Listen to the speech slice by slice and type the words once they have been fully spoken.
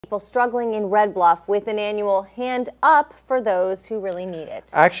People struggling in Red Bluff with an annual Hand Up for those who really need it.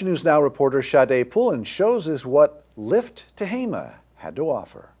 Action News Now reporter Sade Pullen shows us what LIFT Tehama had to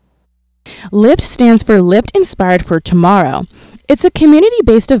offer. LIFT stands for Lift Inspired for Tomorrow. It's a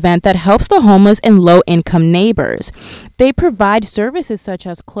community-based event that helps the homeless and low-income neighbors. They provide services such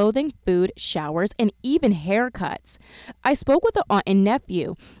as clothing, food, showers, and even haircuts. I spoke with the aunt and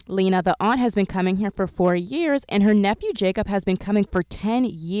nephew. Lena, the aunt, has been coming here for 4 years, and her nephew Jacob has been coming for 10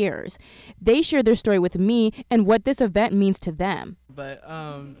 years. They share their story with me and what this event means to them. But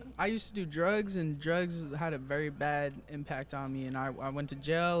I used to do drugs, and drugs had a very bad impact on me, and I went to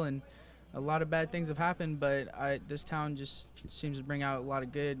jail, and a lot of bad things have happened, but this town just seems to bring out a lot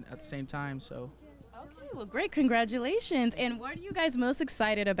of good at the same time. So. Okay, well, great, congratulations. And what are you guys most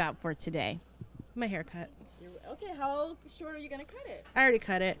excited about for today? My haircut. Okay, how short are you gonna cut it? I already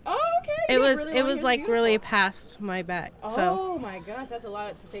cut it. Oh, okay. It was like really past my back. Oh my gosh, that's a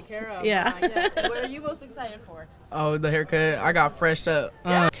lot to take care of. Yeah. What are you most excited for? Oh, the haircut. I got freshed up.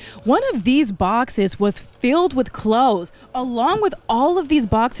 One of these boxes was filled with clothes. Along with all of these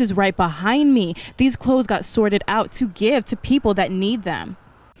boxes right behind me, these clothes got sorted out to give to people that need them.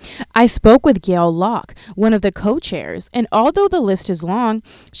 I spoke with Gail Locke, one of the co-chairs, and although the list is long,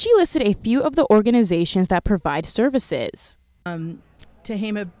 she listed a few of the organizations that provide services.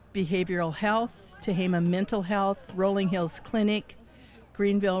 Tehama Behavioral Health, Tehama Mental Health, Rolling Hills Clinic,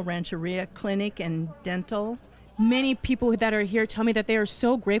 Greenville Rancheria Clinic and Dental. Many people that are here tell me that they are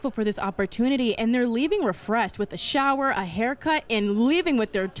so grateful for this opportunity, and they're leaving refreshed with a shower, a haircut, and leaving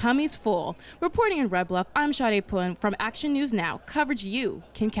with their tummies full. Reporting in Red Bluff, I'm Sade Pullen from Action News Now, coverage you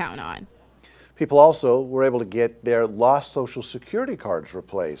can count on. People also were able to get their lost Social Security cards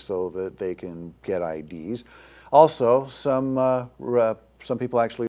replaced so that they can get IDs. Also, some people actually